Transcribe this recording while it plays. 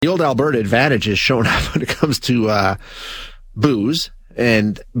The old Alberta advantage is shown up when it comes to booze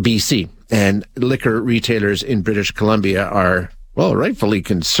and BC. And liquor retailers in British Columbia are, well, rightfully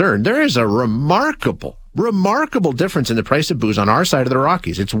concerned. There is a remarkable difference in the price of booze on our side of the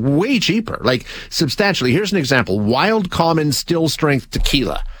Rockies. It's way cheaper, like substantially. Here's an example. Wild Common Still Strength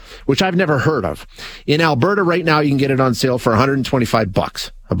Tequila, which I've never heard of. In Alberta right now, you can get it on sale for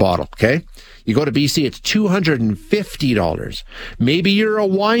 $125 a bottle, okay? You go to BC, it's $250. Maybe you're a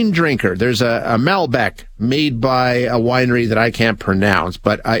wine drinker. There's a Malbec made by a winery that I can't pronounce,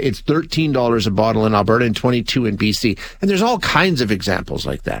 but it's $13 a bottle in Alberta and $22 in BC. And there's all kinds of examples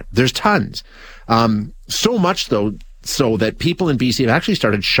like that. There's tons. So much, though, so that people in BC have actually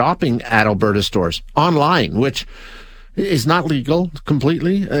started shopping at Alberta stores online, which is not legal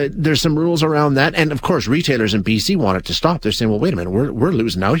completely. There's some rules around that. And of course, retailers in BC want it to stop. They're saying, well, wait a minute, we're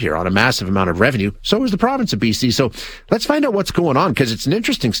losing out here on a massive amount of revenue. So is the province of BC. So let's find out what's going on, because it's an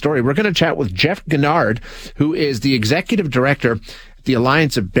interesting story. We're going to chat with Jeff Gennard, who is the executive director at the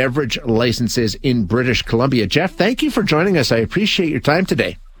Alliance of Beverage Licenses in British Columbia. Jeff, thank you for joining us. I appreciate your time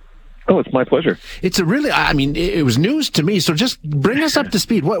today. Oh, it's my pleasure. It's it was news to me. So just bring us up to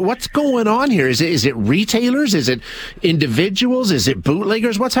speed. What's going on here? Is it retailers? Is it individuals? Is it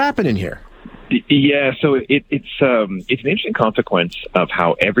bootleggers? What's happening here? Yeah, so it's an interesting consequence of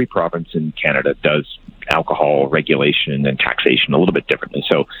how every province in Canada does alcohol regulation and taxation a little bit differently.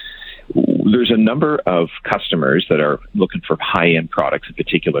 So there's a number of customers that are looking for high-end products in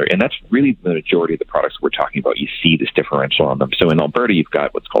particular, and that's really the majority of the products we're talking about. You see this differential on them. So in Alberta, you've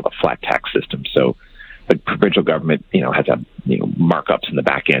got what's called a flat tax system. So the provincial government, has markups in the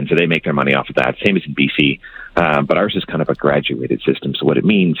back end, so they make their money off of that. Same as in BC, but ours is kind of a graduated system. So what it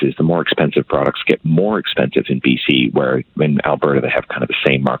means is the more expensive products get more expensive in BC, where in Alberta they have kind of the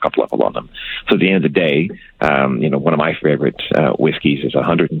same markup level on them. So at the end of the day, one of my favorite whiskeys is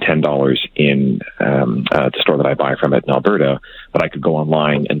 $110 in the store that I buy from in Alberta, but I could go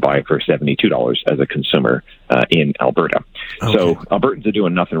online and buy it for $72 as a consumer in Alberta. Okay. So Albertans are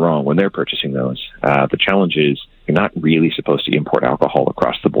doing nothing wrong when they're purchasing those. The challenge is you're not really supposed to import alcohol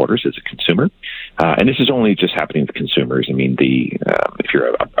across the borders as a consumer. And this is only just happening with consumers. I mean, if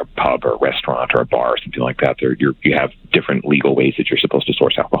you're a pub or a restaurant or a bar or something like that, you have different legal ways that you're supposed to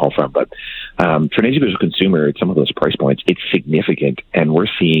source alcohol from. But for an individual consumer, at some of those price points, it's significant. And we're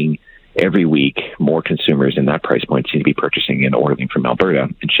seeing every week more consumers in that price point seem to be purchasing and ordering from Alberta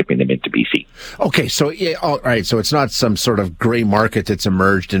and shipping them into BC. Okay, so all right, so it's not some sort of gray market that's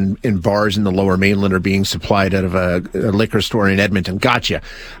emerged in bars in the Lower Mainland are being supplied out of a liquor store in Edmonton. Gotcha.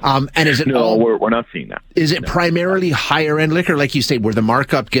 And is it we're not seeing that. Is it primarily higher end liquor, like you say, where the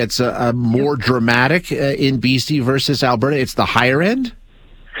markup gets more dramatic in BC versus Alberta? It's the higher end?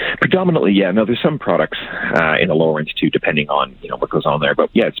 Predominantly, yeah. No, there's some products in the lower end too, depending on what goes on there. But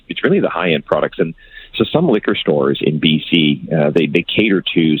yeah, it's really the high end products, and so some liquor stores in BC they cater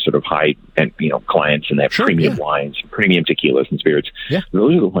to sort of high end clients, and they have premium wines, premium tequilas and spirits. Yeah.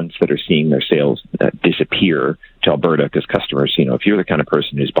 Those are the ones that are seeing their sales disappear to Alberta, because customers, if you're the kind of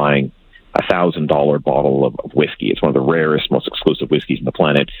person who's buying $1,000 bottle of whiskey. It's one of the rarest, most exclusive whiskeys on the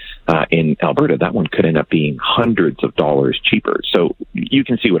planet. In Alberta, that one could end up being hundreds of dollars cheaper. So you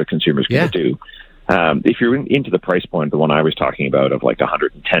can see what a consumer's going to do. If you're into the price point, the one I was talking about of like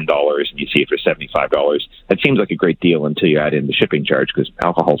 $110, and you see it for $75, that seems like a great deal until you add in the shipping charge, because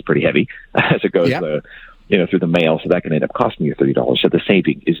alcohol is pretty heavy as it goes through the mail. So that can end up costing you $30. So the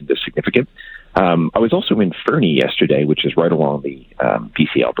saving isn't as significant. I was also in Fernie yesterday, which is right along the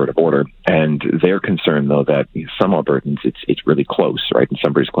BC-Alberta border, and they're concerned, though, that some Albertans, it's really close, right? And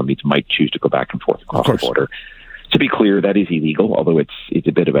some British Columbians might choose to go back and forth across the border. To be clear, that is illegal, although it's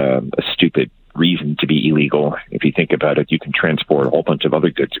a bit of a stupid reason to be illegal. If you think about it, you can transport a whole bunch of other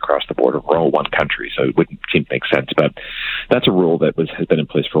goods across the border. We're all one country, so it wouldn't seem to make sense. But that's a rule that has been in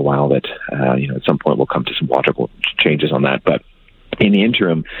place for a while that, at some point we'll come to some logical changes on that. But in the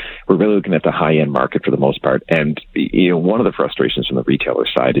interim, we're really looking at the high-end market for the most part. And, one of the frustrations from the retailer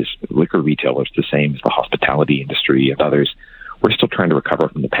side is liquor retailers, the same as the hospitality industry and others, we're still trying to recover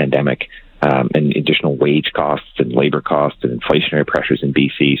from the pandemic and additional wage costs and labor costs and inflationary pressures in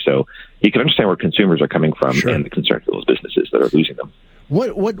BC. So you can understand where consumers are coming from and the concerns of those businesses that are losing them.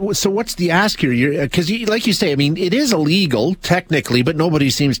 So what's the ask here? Because like you say, I mean, it is illegal technically, but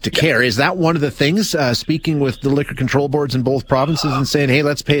nobody seems to care. Is that one of the things, speaking with the liquor control boards in both provinces and saying, hey,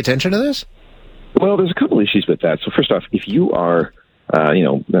 let's pay attention to this? Well, there's a couple issues with that. So first off, if you are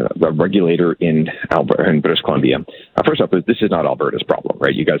a regulator in Alberta and British Columbia, first off, this is not Alberta's problem,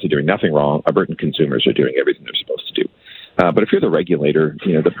 right? You guys are doing nothing wrong. Albertan consumers are doing everything they're supposed to do. But if you're the regulator,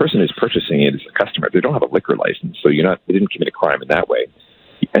 the person who's purchasing it is a customer. They don't have a liquor license, so they didn't commit a crime in that way.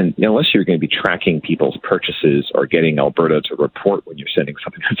 And unless you're going to be tracking people's purchases or getting Alberta to report when you're sending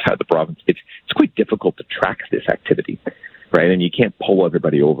something outside the province, it's quite difficult to track this activity, right? And you can't pull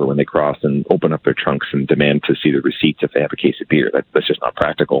everybody over when they cross and open up their trunks and demand to see the receipts if they have a case of beer. That's just not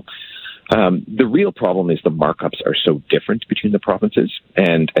practical. The real problem is the markups are so different between the provinces.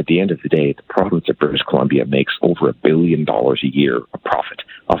 And at the end of the day, the province of British Columbia makes over $1 billion a year of profit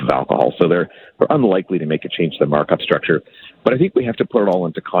off of alcohol. So they're unlikely to make a change to the markup structure. But I think we have to put it all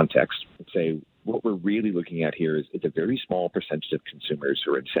into context and say what we're really looking at here is a very small percentage of consumers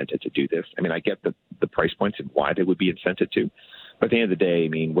who are incented to do this. I mean, I get the price points and why they would be incented to. But at the end of the day, I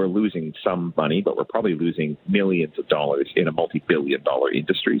mean, we're losing some money, but we're probably losing millions of dollars in a multi-billion-dollar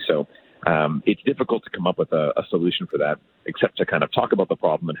industry. So it's difficult to come up with a solution for that, except to kind of talk about the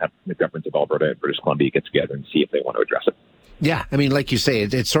problem and have the governments of Alberta and British Columbia get together and see if they want to address it. Yeah, I mean, like you say,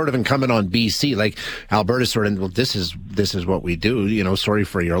 it's sort of incumbent on BC. Like Alberta, sort of, well, this is what we do. You know, sorry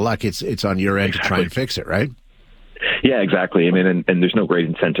for your luck. It's on your end to try and fix it, right? Yeah, exactly. I mean, and there's no great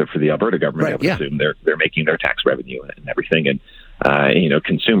incentive for the Alberta government. Right, I would assume they're making their tax revenue and everything, and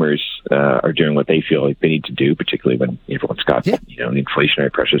consumers are doing what they feel like they need to do, particularly when everyone's got the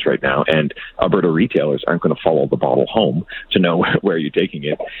inflationary pressures right now. And Alberta retailers aren't going to follow the bottle home to know where you're taking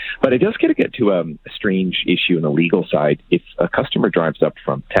it. But it does get to a strange issue on the legal side. If a customer drives up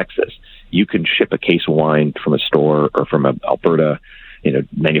from Texas, you can ship a case of wine from a store or from an Alberta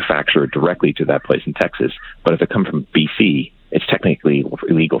manufacturer directly to that place in Texas. But if it comes from BC, it's technically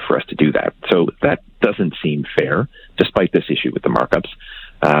illegal for us to do that. So that doesn't seem fair, despite this issue with the markups.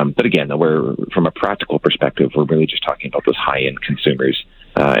 But again, from a practical perspective, we're really just talking about those high-end consumers.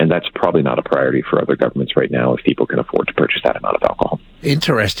 And that's probably not a priority for other governments right now if people can afford to purchase that amount of alcohol.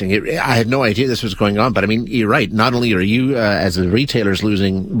 Interesting. I had no idea this was going on, but I mean, you're right. Not only are you, as a retailers,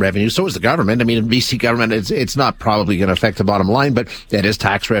 losing revenue, so is the government. I mean, the BC government, it's not probably going to affect the bottom line, but that is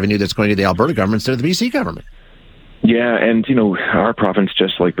tax revenue that's going to the Alberta government instead of the BC government. Yeah, and our province,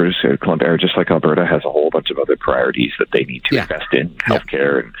 just like British Columbia, or just like Alberta, has a whole bunch of other priorities that they need to invest in: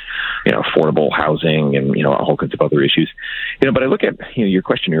 healthcare and affordable housing, and all kinds of other issues. But I look at your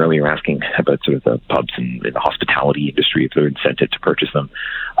question earlier, asking about sort of the pubs and the hospitality industry, if they're incented to purchase them.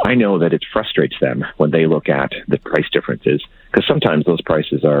 I know that it frustrates them when they look at the price differences, because sometimes those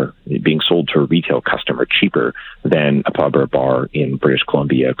prices are being sold to a retail customer cheaper than a pub or a bar in British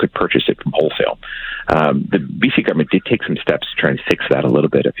Columbia could purchase it from wholesale. The BC government did take some steps to try and fix that a little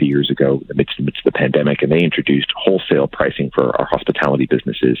bit a few years ago in the midst of the pandemic, and they introduced wholesale pricing for our hospitality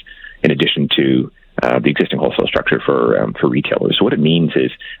businesses in addition to the existing wholesale structure for retailers. So what it means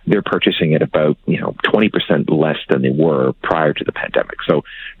is they're purchasing at about 20% less than they were prior to the pandemic. So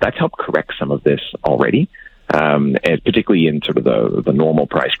that's helped correct some of this already. And particularly in sort of the normal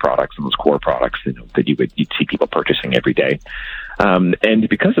price products and those core products that you'd see people purchasing every day. And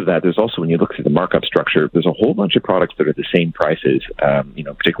because of that, there's also, when you look at the markup structure, there's a whole bunch of products that are the same prices,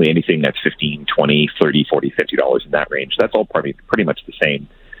 particularly anything that's $15, $20, $30, $40, $50 in that range. That's all pretty much the same.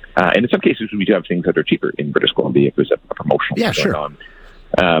 And in some cases, we do have things that are cheaper in British Columbia if there's a promotional going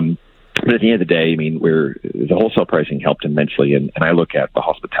on. But at the end of the day, I mean, the wholesale pricing helped immensely. And I look at the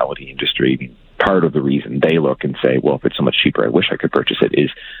hospitality industry. I mean, part of the reason they look and say, well, if it's so much cheaper, I wish I could purchase it, is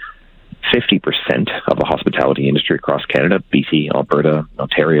 50% of the hospitality industry across Canada, BC, Alberta,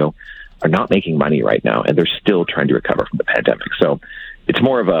 Ontario, are not making money right now, and they're still trying to recover from the pandemic. So it's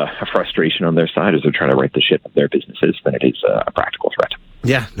more of a frustration on their side as they're trying to right the ship of their businesses than it is a practical threat.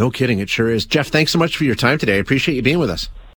 Yeah, no kidding. It sure is. Jeff, thanks so much for your time today. I appreciate you being with us.